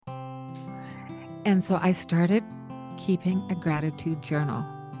And so I started keeping a gratitude journal.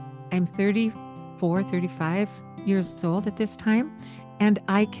 I'm 34, 35 years old at this time, and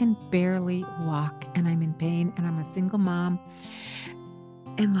I can barely walk, and I'm in pain, and I'm a single mom,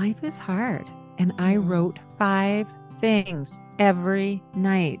 and life is hard. And I wrote 5 things every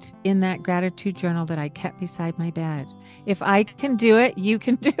night in that gratitude journal that I kept beside my bed. If I can do it, you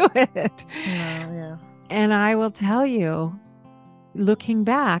can do it. Wow, yeah. And I will tell you, looking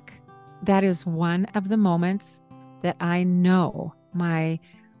back, that is one of the moments that I know my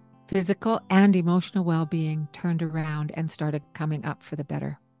physical and emotional well-being turned around and started coming up for the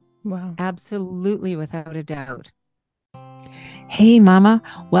better. Wow. Absolutely, without a doubt. Hey, Mama,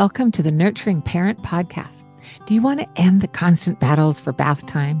 welcome to the Nurturing Parent Podcast. Do you want to end the constant battles for bath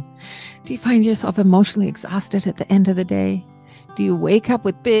time? Do you find yourself emotionally exhausted at the end of the day? Do you wake up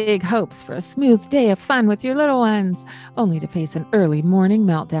with big hopes for a smooth day of fun with your little ones, only to face an early morning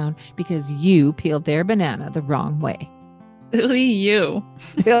meltdown because you peeled their banana the wrong way? Silly you.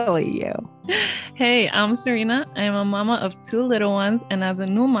 Silly you. Hey, I'm Serena. I am a mama of 2 little ones, and as a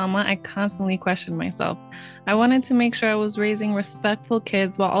new mama, I constantly question myself. I wanted to make sure I was raising respectful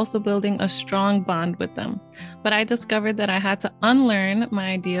kids while also building a strong bond with them. But I discovered that I had to unlearn my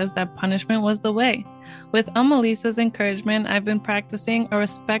ideas that punishment was the way. With Amalisa's encouragement, I've been practicing a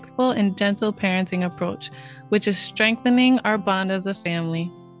respectful and gentle parenting approach, which is strengthening our bond as a family.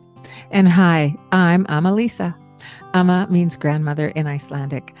 And hi, I'm Amalisa. Amma means grandmother in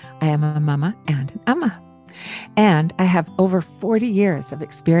Icelandic. I am a mama and an amma. And I have over 40 years of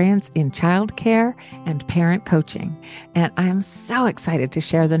experience in childcare and parent coaching. And I am so excited to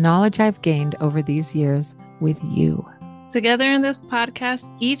share the knowledge I've gained over these years with you. Together in this podcast,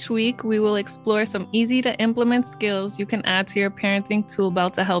 each week we will explore some easy to implement skills you can add to your parenting tool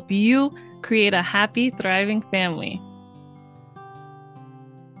belt to help you create a happy, thriving family.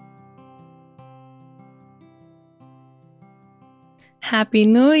 Happy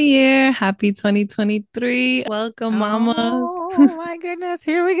New Year. Happy 2023. Welcome, mamas. Oh, my goodness.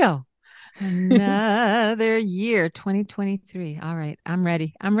 Here we go. Another year, 2023. All right. I'm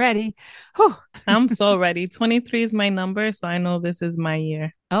ready. I'm ready. Whew. I'm so ready. 23 is my number, so I know this is my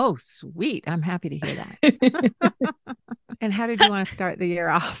year. Oh, sweet. I'm happy to hear that. And how did you want to start the year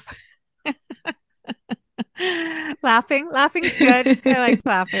off? Laughing. Laughing's good. I like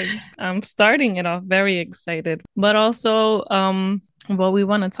laughing. I'm starting it off very excited. But also, what we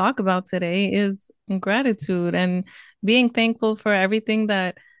want to talk about today is gratitude and being thankful for everything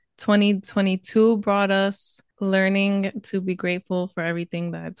that 2022 brought us, learning to be grateful for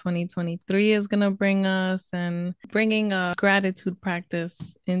everything that 2023 is going to bring us, and bringing a gratitude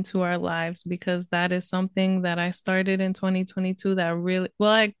practice into our lives, because that is something that I started in 2022 that really,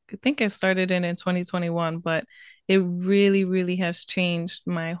 well, I think I started it in 2021, but it really, really has changed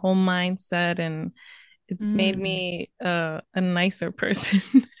my whole mindset, and it's made me a nicer person.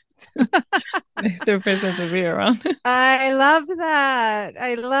 Nicer person to be around. I love that.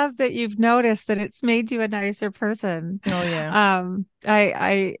 I love that you've noticed that it's made you a nicer person. Oh yeah.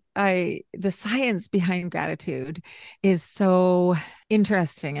 The science behind gratitude is so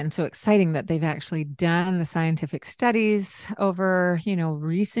interesting and so exciting that they've actually done the scientific studies over,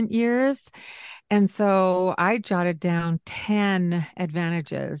 recent years. And so I jotted down 10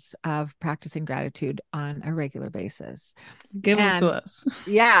 advantages of practicing gratitude on a regular basis. Give them to And us.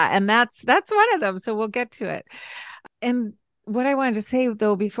 yeah, and that's one of them. So we'll get to it. And what I wanted to say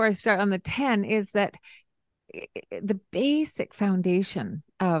though before I start on the 10 is that the basic foundation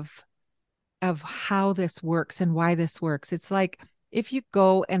of how this works and why this works. It's like if you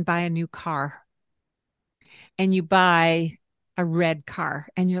go and buy a new car and you buy a red car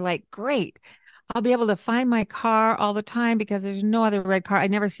and you're like, great, I'll be able to find my car all the time because there's no other red car. I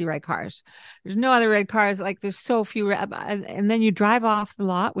never see red cars. There's no other red cars. Like there's so few. And then you drive off the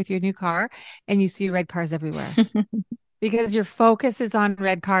lot with your new car and you see red cars everywhere because your focus is on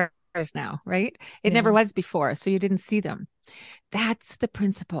red cars now, right? It never Yeah. was before. So you didn't see them. That's the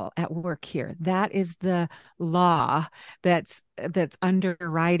principle at work here. That is the law that's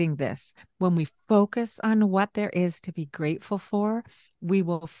underwriting this. When we focus on what there is to be grateful for, we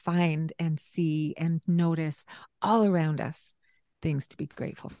will find and see and notice all around us things to be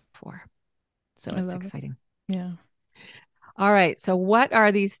grateful for. So I it's love it. exciting. Yeah. All right. So, what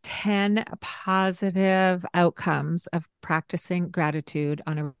are these 10 positive outcomes of practicing gratitude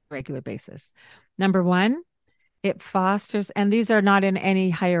on a regular basis? Number one, it fosters, and these are not in any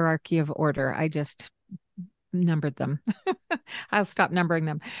hierarchy of order. I just numbered them. I'll stop numbering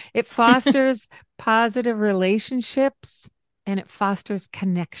them. It fosters positive relationships and it fosters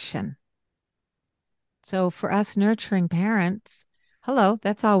connection. So for us nurturing parents, hello,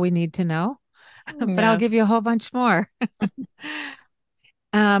 that's all we need to know. but I'll give you a Yes. whole bunch more.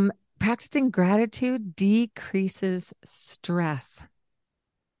 um, Practicing gratitude decreases stress.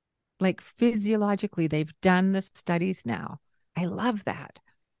 Like physiologically, they've done the studies now. I love that.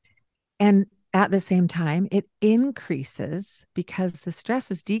 And at the same time, it increases because the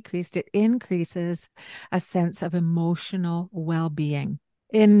stress is decreased, it increases a sense of emotional well-being.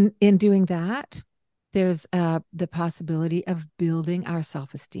 In doing that, there's the possibility of building our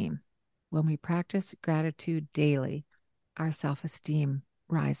self-esteem. When we practice gratitude daily, our self-esteem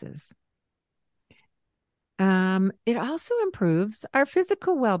rises. It also improves our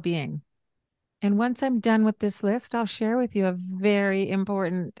physical well-being. And once I'm done with this list, I'll share with you a very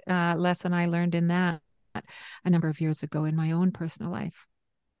important lesson I learned in that a number of years ago in my own personal life.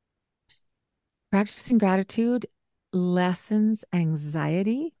 Practicing gratitude lessens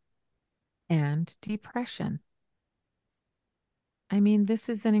anxiety and depression. I mean, this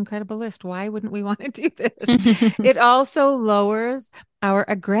is an incredible list. Why wouldn't we want to do this? It also lowers our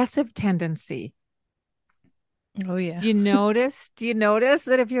aggressive tendency. Oh yeah. Do you notice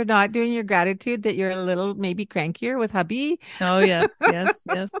that if you're not doing your gratitude, that you're a little maybe crankier with hubby Oh yes, yes,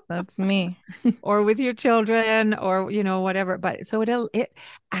 yes, that's me. or with your children or, whatever. But so it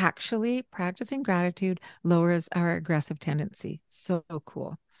actually practicing gratitude lowers our aggressive tendency. So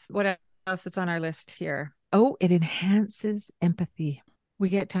cool. What else is on our list here? Oh, it enhances empathy. We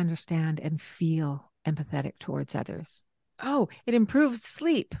get to understand and feel empathetic towards others. Oh, it improves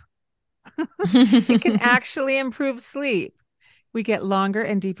sleep. It can actually improve sleep. We get longer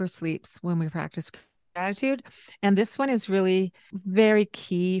and deeper sleeps when we practice gratitude. And this one is really very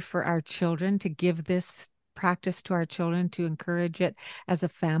key for our children to give this practice to our children to encourage it as a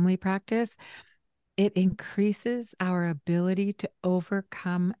family practice. It increases our ability to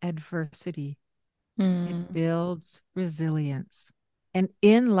overcome adversity. It Mm. builds resilience. And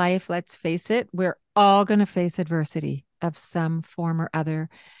in life, let's face it, we're all going to face adversity of some form or other,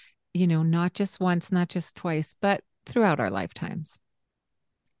 not just once, not just twice, but throughout our lifetimes.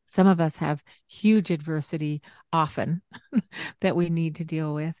 Some of us have huge adversity often that we need to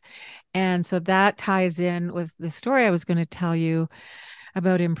deal with. And so that ties in with the story I was going to tell you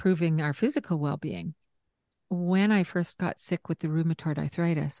about improving our physical well being. When I first got sick with the rheumatoid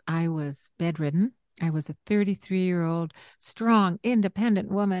arthritis, I was bedridden. I was a 33-year-old, strong,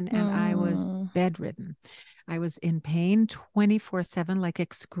 independent woman, and I was Mm. bedridden. I was in pain 24/7, like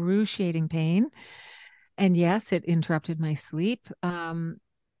excruciating pain. And yes, it interrupted my sleep. And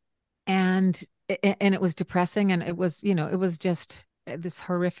it was depressing, and it was, it was just this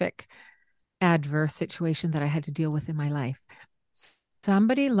horrific adverse situation that I had to deal with in my life.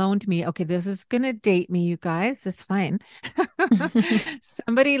 Somebody loaned me, okay, this is going to date me, you guys. It's fine.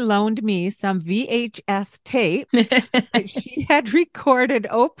 Somebody loaned me some VHS tapes that she had recorded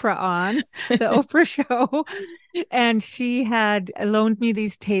Oprah on, the Oprah show. And she had loaned me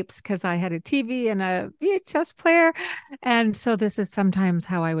these tapes because I had a TV and a VHS player. And so this is sometimes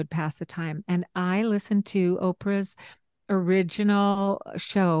how I would pass the time. And I listened to Oprah's original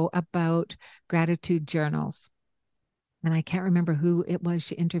show about gratitude journals. And I can't remember who it was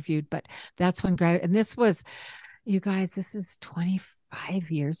she interviewed, but that's when and this was, you guys, this is 25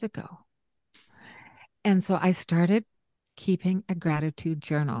 years ago. And so I started keeping a gratitude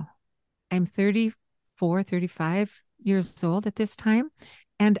journal. I'm 34, 35 years old at this time,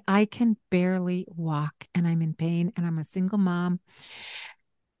 and I can barely walk, and I'm in pain, and I'm a single mom,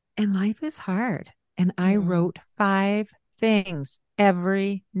 and life is hard. And I Mm. wrote 5 things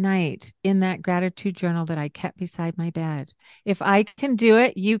every night in that gratitude journal that I kept beside my bed. If I can do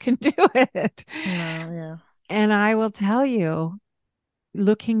it, you can do it. No, yeah. And I will tell you,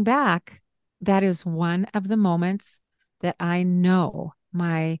 looking back, that is one of the moments that I know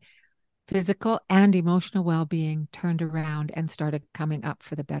my physical and emotional well being turned around and started coming up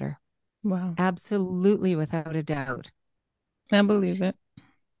for the better. Wow. Absolutely, without a doubt. I believe it.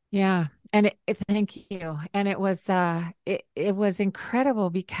 Yeah. And thank you. And it was incredible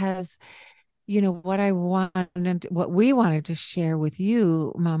because what I wanted, what we wanted to share with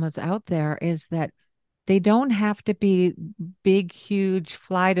you mamas out there is that they don't have to be big, huge,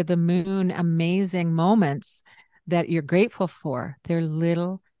 fly to the moon, amazing moments that you're grateful for. They're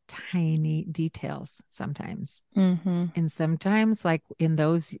little tiny details sometimes. Mm-hmm. And sometimes, like in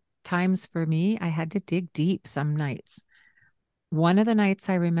those times for me, I had to dig deep some nights. One of the nights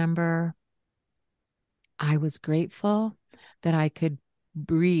I remember, I was grateful that I could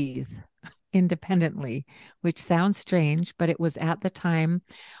breathe independently, which sounds strange, but it was at the time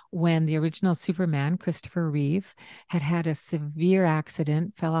when the original Superman, Christopher Reeve, had had a severe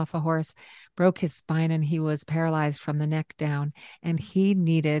accident, fell off a horse, broke his spine, and he was paralyzed from the neck down. And he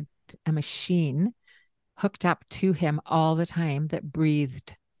needed a machine hooked up to him all the time that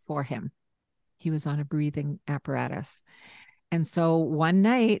breathed for him. He was on a breathing apparatus. And so one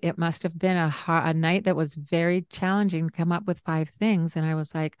night, it must have been a night that was very challenging to come up with 5 things. And I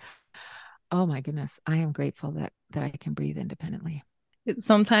was like, oh my goodness, I am grateful that I can breathe independently.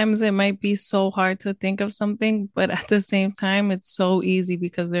 Sometimes it might be so hard to think of something, but at the same time, it's so easy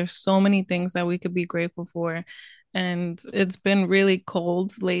because there's so many things that we could be grateful for. And it's been really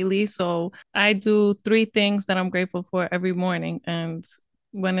cold lately. So I do 3 things that I'm grateful for every morning. And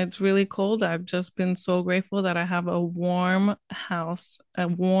when it's really cold, I've just been so grateful that I have a warm house, a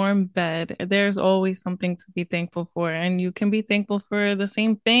warm bed. There's always something to be thankful for, and you can be thankful for the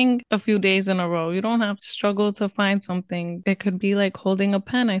same thing a few days in a row. You don't have to struggle to find something. It could be like holding a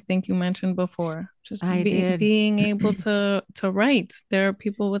pen, I think you mentioned before. Just I did. being able to write. There are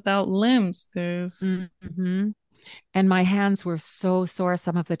people without limbs. There's Mm-hmm. And my hands were so sore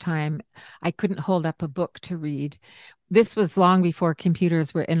some of the time. I couldn't hold up a book to read. This was long before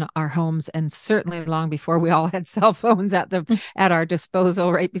computers were in our homes, and certainly long before we all had cell phones at our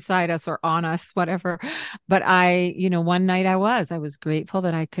disposal, right beside us or on us, whatever. But one night I was grateful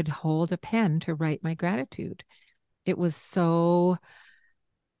that I could hold a pen to write my gratitude. It was so,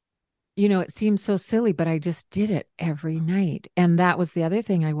 it seems so silly, but I just did it every night. And that was the other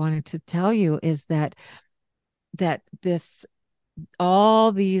thing I wanted to tell you, is that this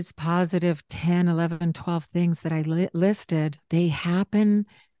all these positive 10, 11, 12 things that I listed, they happen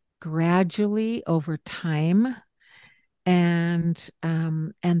gradually over time, and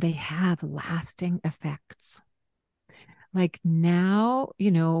they have lasting effects. Like now,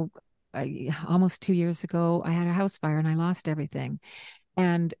 almost 2 years ago, I had a house fire and I lost everything.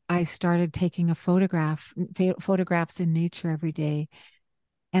 And I started taking photographs in nature every day,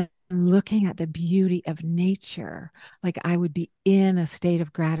 and looking at the beauty of nature. Like I would be in a state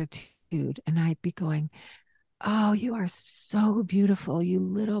of gratitude and I'd be going, oh, you are so beautiful, you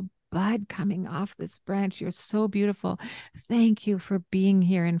little bud coming off this branch. You're so beautiful. Thank you for being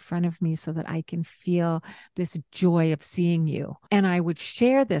here in front of me so that I can feel this joy of seeing you. And I would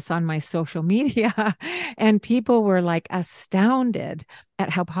share this on my social media, and people were like astounded at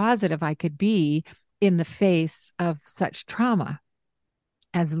how positive I could be in the face of such trauma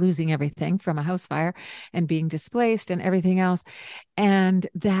as losing everything from a house fire and being displaced and everything else. And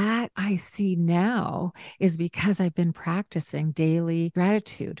that I see now is because I've been practicing daily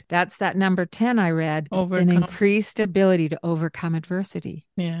gratitude. That's that number 10 I read, an overcome. increased ability to overcome adversity.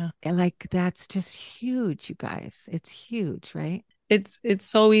 Yeah. And like that's just huge, you guys. It's huge, right? It's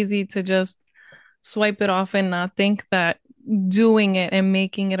so easy to just swipe it off and not think that doing it and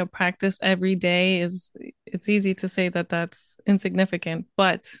making it a practice every day is it's easy to say that that's insignificant,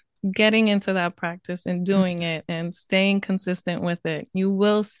 but getting into that practice and doing it and staying consistent with it, you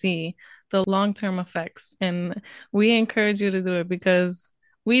will see the long-term effects. And we encourage you to do it because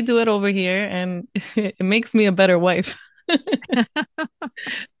we do it over here and it makes me a better wife.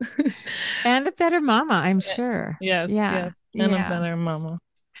 And a better mama, I'm sure. Yes, Yeah. yes. And a Yeah. better mama.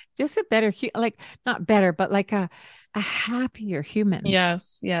 Just a better, like not better, but like a happier human,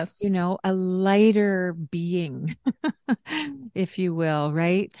 Yes, yes. a lighter being, if you will,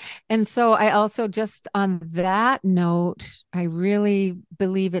 right? And so I also, just on that note, I really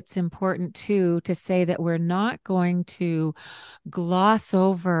believe it's important too to say that we're not going to gloss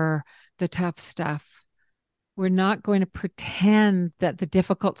over the tough stuff. We're not going to pretend that the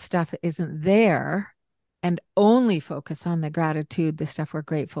difficult stuff isn't there and only focus on the gratitude, the stuff we're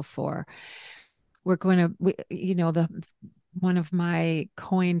grateful for. We're going to, the one of my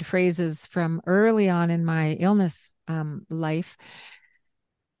coined phrases from early on in my illness life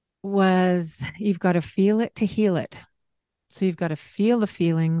was, you've got to feel it to heal it. So you've got to feel the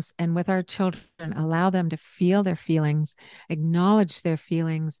feelings, and with our children, allow them to feel their feelings, acknowledge their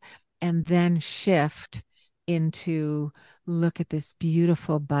feelings, and then shift into, look at this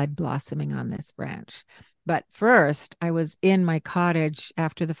beautiful bud blossoming on this branch. But first, I was in my cottage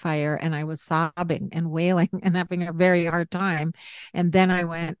after the fire and I was sobbing and wailing and having a very hard time. And then I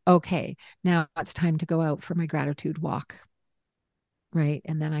went, okay, now it's time to go out for my gratitude walk. Right.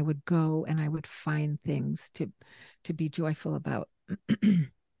 And then I would go and I would find things to be joyful about.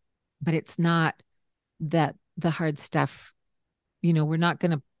 But it's not that the hard stuff, we're not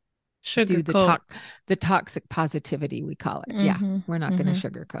going to do Sugarcoat. the toxic positivity, we call it. Yeah. Mm-hmm. We're not going to Mm-hmm.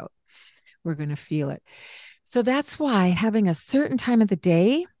 sugarcoat. We're going to feel it. So that's why having a certain time of the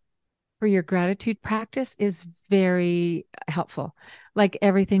day for your gratitude practice is very helpful. Like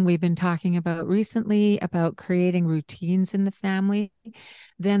everything we've been talking about recently about creating routines in the family,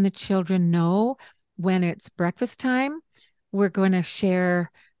 then the children know when it's breakfast time, we're going to share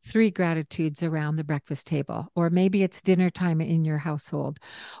 3 gratitudes around the breakfast table, or maybe it's dinner time in your household,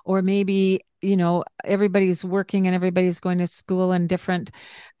 or maybe, everybody's working and everybody's going to school and different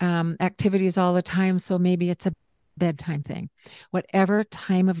activities all the time. So maybe it's a bedtime thing. Whatever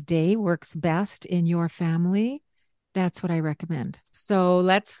time of day works best in your family, that's what I recommend. So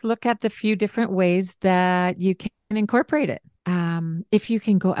let's look at the few different ways that you can incorporate it. If you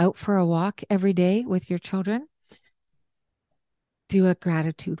can go out for a walk every day with your children, do a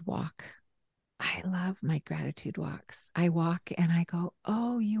gratitude walk. I love my gratitude walks. I walk and I go,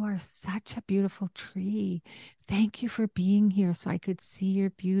 "Oh, you are such a beautiful tree. Thank you for being here so I could see your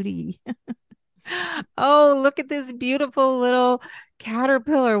beauty." Oh, look at this beautiful little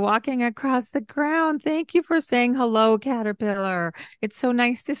caterpillar walking across the ground. Thank you for saying hello, caterpillar. It's so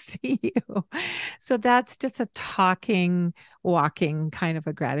nice to see you. So that's just a talking, walking kind of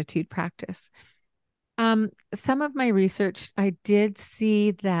a gratitude practice. Some of my research, I did see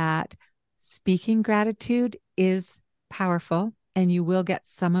that speaking gratitude is powerful and you will get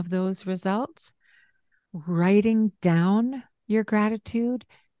some of those results. Writing down your gratitude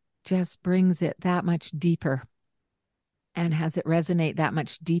just brings it that much deeper and has it resonate that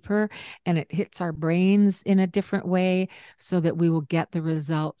much deeper, and it hits our brains in a different way so that we will get the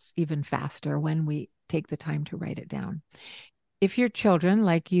results even faster when we take the time to write it down. If your children,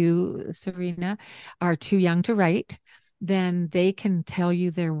 like you, Serena, are too young to write, then they can tell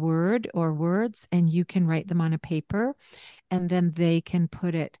you their word or words and you can write them on a paper, and then they can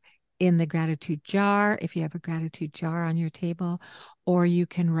put it in the gratitude jar if you have a gratitude jar on your table, or you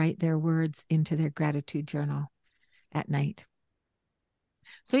can write their words into their gratitude journal at night.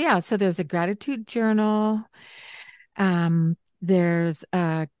 So yeah, so there's a gratitude journal. There's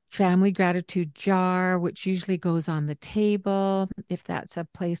a family gratitude jar, which usually goes on the table if that's a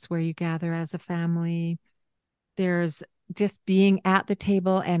place where you gather as a family. There's just being at the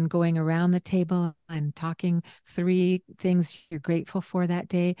table and going around the table and talking 3 things you're grateful for that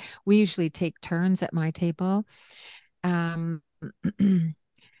day. We usually take turns at my table.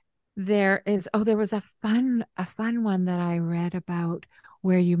 There was a fun one that I read about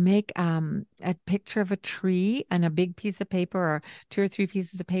where you make a picture of a tree and a big piece of paper, or 2 or 3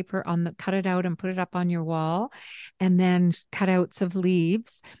 pieces of paper, cut it out and put it up on your wall, and then cutouts of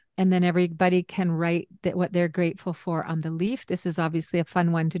leaves, and then everybody can write what they're grateful for on the leaf. This is obviously a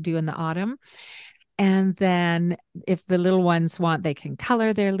fun one to do in the autumn. And then if the little ones want, they can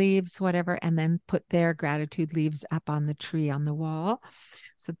color their leaves, whatever, and then put their gratitude leaves up on the tree on the wall.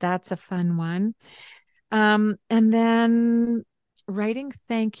 So that's a fun one. And then writing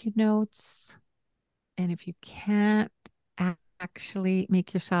thank you notes. And if you can't actually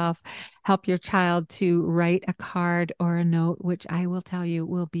make yourself, help your child to write a card or a note, which I will tell you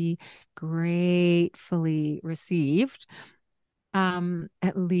will be gratefully received.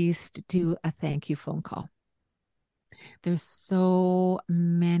 At least do a thank you phone call. There's so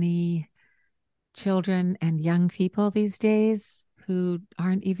many children and young people these days who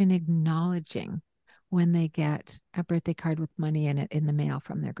aren't even acknowledging when they get a birthday card with money in it in the mail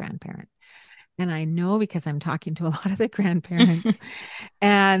from their grandparent. And I know because I'm talking to a lot of the grandparents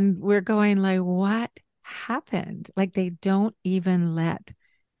and we're going like, what happened? Like they don't even let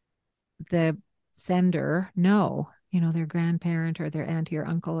the sender know, their grandparent or their auntie or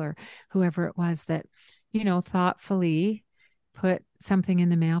uncle or whoever it was that, thoughtfully put something in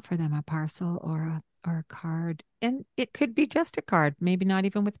the mail for them, a parcel or a card. And it could be just a card, maybe not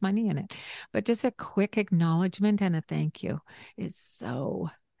even with money in it, but just a quick acknowledgement and a thank you is so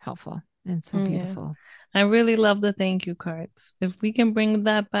helpful and so beautiful. I really love the thank you cards. If we can bring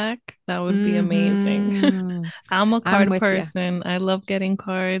that back, that would be amazing. I'm a card person. I love getting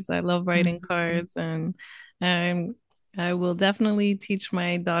cards. I love writing cards, and I will definitely teach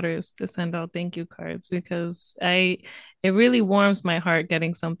my daughters to send out thank you cards because it really warms my heart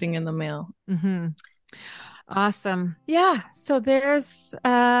getting something in the mail. Awesome. Yeah. So there's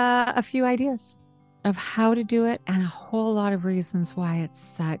a few ideas of how to do it and a whole lot of reasons why it's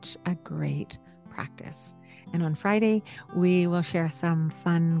such a great practice. And on Friday, we will share some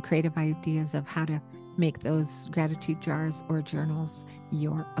fun, creative ideas of how to make those gratitude jars or journals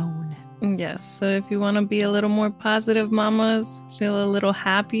your own. Yes. So if you want to be a little more positive, mamas, feel a little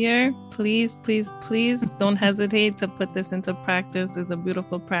happier, please, please, please don't hesitate to put this into practice. It's a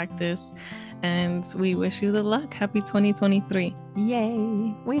beautiful practice. And we wish you the luck. Happy 2023.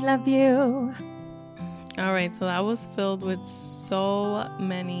 Yay. We love you. All right, so that was filled with so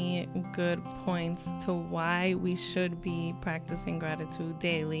many good points to why we should be practicing gratitude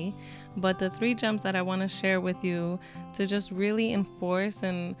daily. But the 3 gems that I want to share with you to just really enforce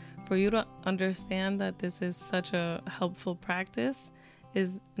and for you to understand that this is such a helpful practice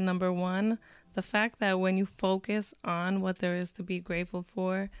is number one, the fact that when you focus on what there is to be grateful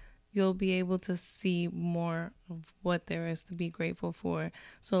for, you'll be able to see more of what there is to be grateful for.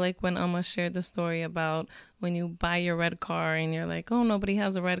 So like when Amma shared the story about when you buy your red car and you're like, oh, nobody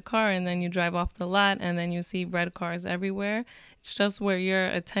has a red car. And then you drive off the lot and then you see red cars everywhere. It's just where your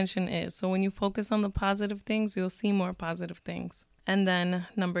attention is. So when you focus on the positive things, you'll see more positive things. And then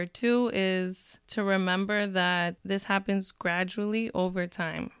number two is to remember that this happens gradually over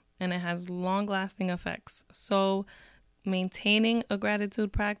time and it has long-lasting effects. So maintaining a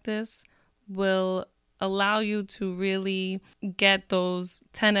gratitude practice will allow you to really get those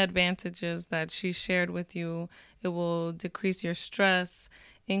 10 advantages that she shared with you. It will decrease your stress,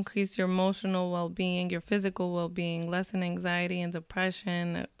 increase your emotional well-being, your physical well-being, lessen anxiety and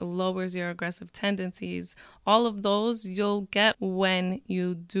depression, lowers your aggressive tendencies. All of those you'll get when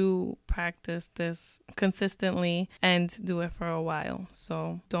you do practice this consistently and do it for a while.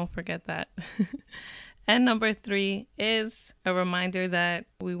 So don't forget that. And number three is a reminder that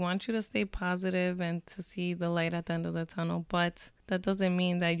we want you to stay positive and to see the light at the end of the tunnel. But that doesn't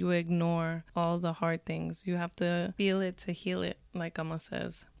mean that you ignore all the hard things. You have to feel it to heal it, like Amma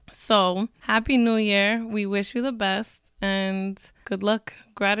says. So Happy New Year. We wish you the best and good luck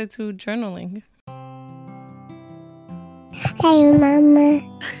gratitude journaling. Hey, Mama.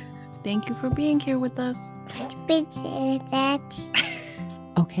 Thank you for being here with us.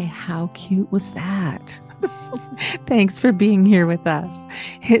 Okay, how cute was that? Thanks for being here with us.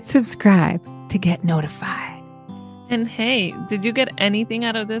 Hit subscribe to get notified. And hey, did you get anything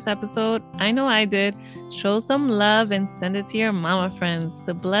out of this episode? I know I did. Show some love and send it to your mama friends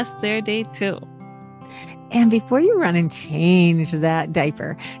to bless their day too. And before you run and change that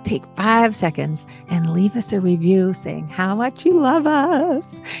diaper, take 5 seconds and leave us a review saying how much you love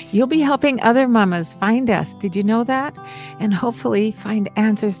us. You'll be helping other mamas find us. Did you know that? And hopefully find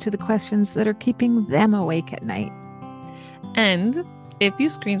answers to the questions that are keeping them awake at night. And if you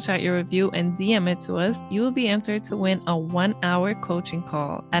screenshot your review and DM it to us, you will be entered to win a 1-hour coaching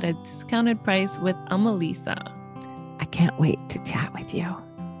call at a discounted price with Amalisa. I can't wait to chat with you.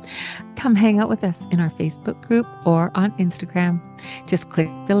 Come hang out with us in our Facebook group or on Instagram. Just click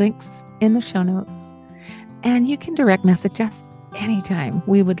the links in the show notes. And you can direct message us anytime.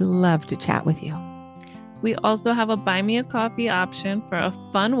 We would love to chat with you. We also have a Buy Me a Coffee option for a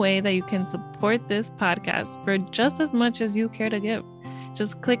fun way that you can support this podcast for just as much as you care to give.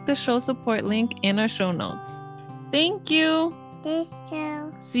 Just click the show support link in our show notes. Thank you.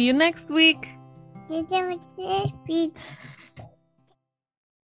 See you next week.